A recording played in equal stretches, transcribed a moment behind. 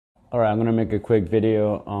All right, I'm gonna make a quick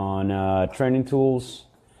video on training tools,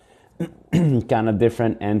 kind of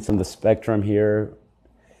different ends on the spectrum here.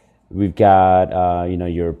 We've got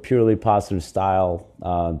your purely positive style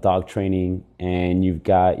dog training, and you've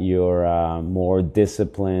got your more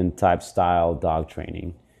disciplined type style dog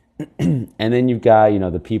training, and then you've got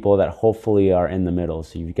the people that hopefully are in the middle.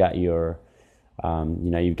 So you've got your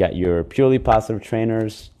purely positive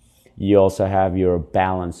trainers. You also have your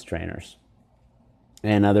balanced trainers.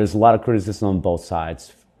 And there's a lot of criticism on both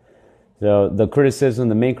sides. So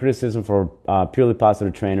the main criticism for purely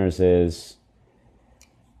positive trainers is,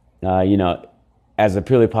 as a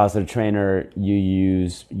purely positive trainer,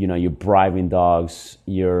 you're bribing dogs.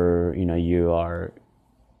 Your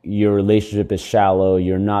relationship is shallow.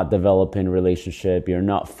 You're not developing relationship. You're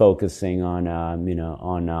not focusing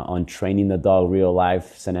on training the dog real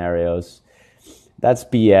life scenarios. That's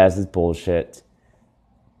BS. It's bullshit.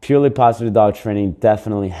 Purely positive dog training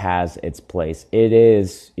definitely has its place. It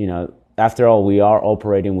is, after all, we are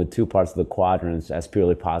operating with two parts of the quadrants as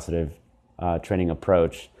purely positive training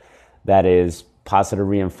approach. That is positive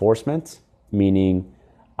reinforcement, meaning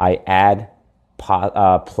I add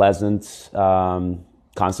pleasant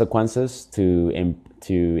consequences to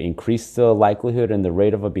increase the likelihood and the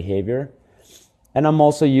rate of a behavior. And I'm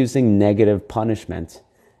also using negative punishment,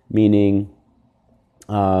 meaning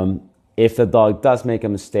if the dog does make a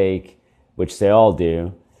mistake, which they all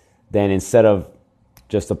do, then instead of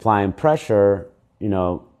just applying pressure,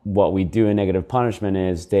 what we do in negative punishment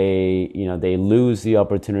is they lose the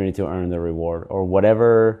opportunity to earn the reward, or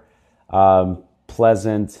whatever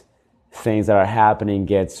pleasant things that are happening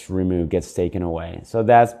gets removed, gets taken away. So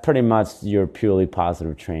that's pretty much your purely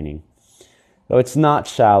positive training. So it's not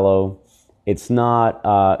shallow. It's not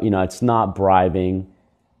it's not bribing.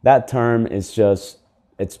 That term is just,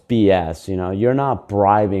 it's BS. You're not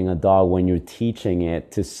bribing a dog when you're teaching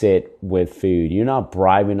it to sit with food. You're not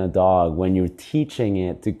bribing a dog when you're teaching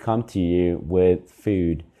it to come to you with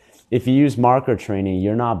food. If you use marker training,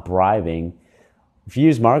 you're not bribing. If you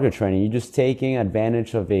use marker training, you're just taking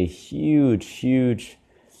advantage of a huge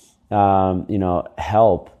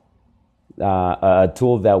help, a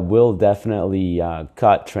tool that will definitely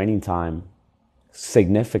cut training time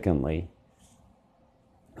significantly.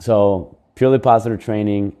 So purely positive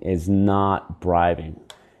training is not bribing.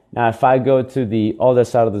 Now, if I go to the other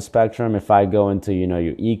side of the spectrum, if I go into,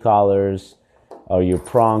 your e-collars or your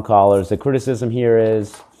prong collars, the criticism here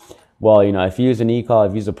is, well, if you use an e-collar,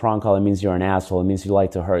 if you use a prong collar, it means you're an asshole. It means you like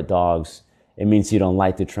to hurt dogs. It means you don't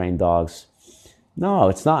like to train dogs. No,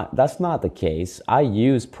 it's not. That's not the case. I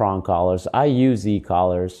use prong collars. I use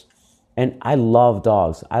e-collars. And I love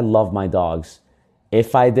dogs. I love my dogs.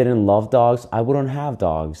 If I didn't love dogs, I wouldn't have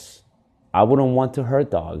dogs. I wouldn't want to hurt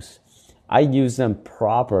dogs. I use them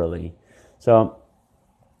properly. So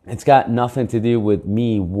it's got nothing to do with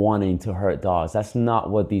me wanting to hurt dogs. That's not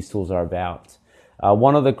what these tools are about.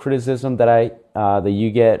 One of the criticism that you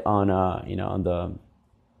get on the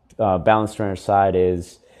balance trainer side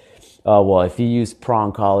is, well, if you use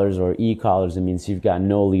prong collars or e-collars, it means you've got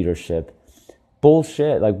no leadership.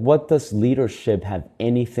 Bullshit. Like, what does leadership have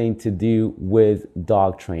anything to do with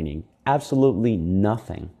dog training? Absolutely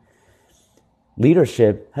nothing.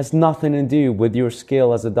 Leadership has nothing to do with your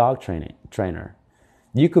skill as a dog trainer.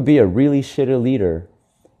 You could be a really shitty leader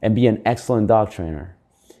and be an excellent dog trainer.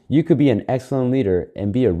 You could be an excellent leader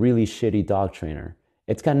and be a really shitty dog trainer.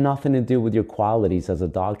 It's got nothing to do with your qualities as a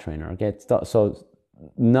dog trainer. Okay, so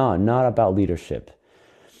no, not about leadership.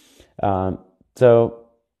 So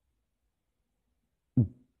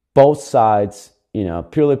both sides,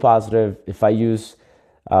 purely positive. If I use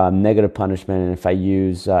negative punishment, and if I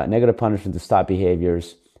use negative punishment to stop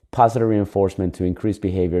behaviors, positive reinforcement to increase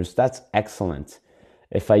behaviors, that's excellent.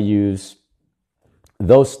 If I use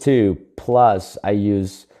those two, plus I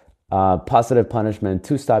use positive punishment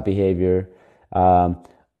to stop behavior,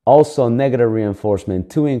 also negative reinforcement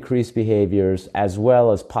to increase behaviors, as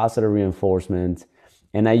well as positive reinforcement,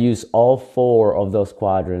 and I use all four of those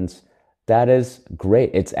quadrants, that is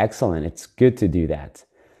great. It's excellent. It's good to do that.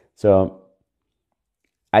 So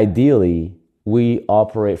ideally, we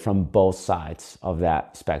operate from both sides of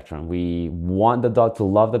that spectrum. We want the dog to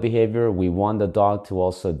love the behavior. We want the dog to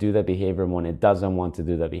also do the behavior when it doesn't want to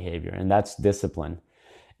do the behavior. And that's discipline.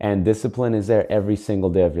 And discipline is there every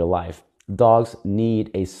single day of your life. Dogs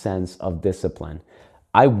need a sense of discipline.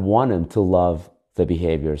 I want them to love the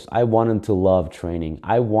behaviors. I want them to love training.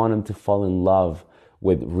 I want them to fall in love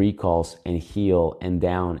with recalls and heel and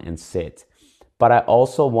down and sit. But I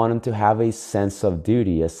also want them to have a sense of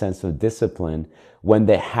duty, a sense of discipline when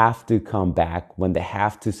they have to come back, when they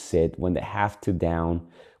have to sit, when they have to down,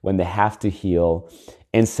 when they have to heel.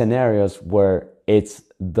 in scenarios where it's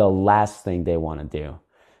the last thing they want to do.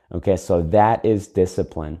 Okay, so that is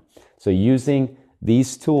discipline. So using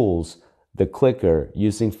these tools, the clicker,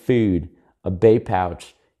 using food, a bait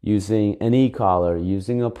pouch, using an e-collar,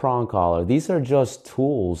 using a prong collar, these are just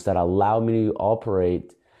tools that allow me to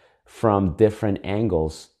operate from different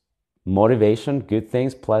angles. Motivation, good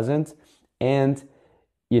things, pleasant, and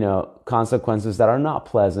consequences that are not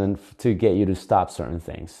pleasant to get you to stop certain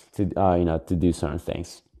things, to do certain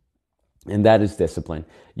things. And that is discipline.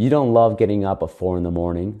 You don't love getting up at 4 in the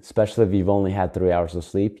morning, especially if you've only had 3 hours of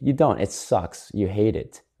sleep. You don't. It sucks. You hate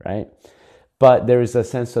it, right? But there is a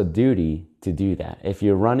sense of duty to do that. If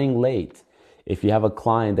you're running late, if you have a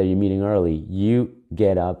client that you're meeting early, you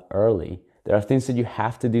get up early. There are things that you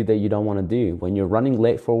have to do that you don't want to do. When you're running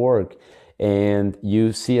late for work and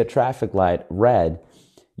you see a traffic light red,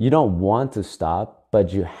 you don't want to stop,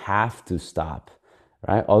 but you have to stop,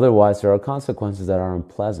 right? Otherwise, there are consequences that are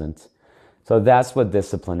unpleasant. So that's what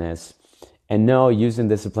discipline is. And no, using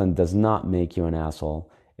discipline does not make you an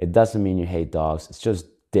asshole. It doesn't mean you hate dogs. It's just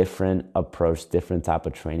different approach, different type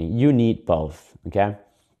of training. You need both, okay?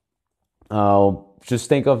 Just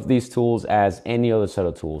think of these tools as any other set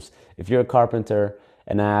of tools. If you're a carpenter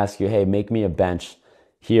and I ask you, hey, make me a bench,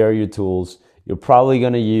 here are your tools. You're probably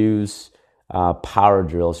going to use power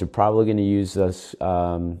drills. You're probably going to use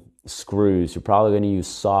screws. You're probably going to use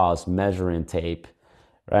saws, measuring tape,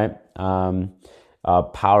 right?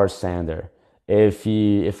 Power sander.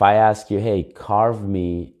 If I ask you, hey, carve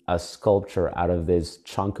me a sculpture out of this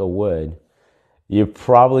chunk of wood, you're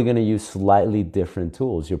probably going to use slightly different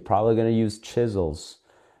tools. You're probably going to use chisels,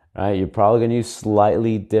 right? You're probably going to use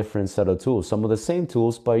slightly different set of tools. Some of the same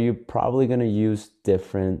tools, but you're probably going to use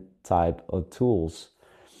different type of tools.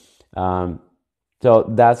 So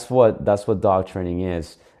that's what dog training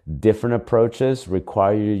is. Different approaches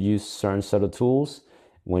require you to use certain set of tools.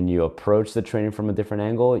 When you approach the training from a different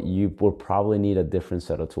angle, you will probably need a different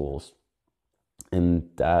set of tools. And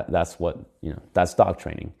that's dog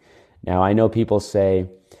training. Now, I know people say,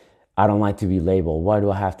 I don't like to be labeled. Why do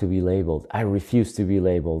I have to be labeled? I refuse to be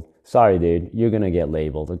labeled. Sorry, dude, you're going to get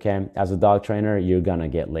labeled, okay? As a dog trainer, you're going to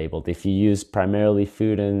get labeled. If you use primarily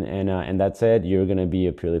food and that's it, you're going to be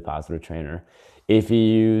a purely positive trainer. If you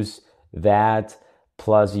use that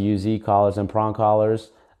plus you use e-collars and prong collars,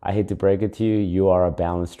 I hate to break it to you, you are a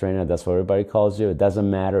balanced trainer. That's what everybody calls you. It doesn't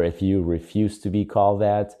matter if you refuse to be called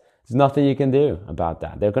that. There's nothing you can do about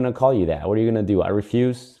that. They're going to call you that. What are you going to do? I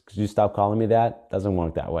refuse. Could you stop calling me that? Doesn't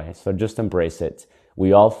work that way. So just embrace it.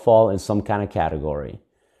 We all fall in some kind of category.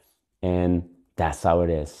 And that's how it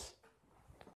is.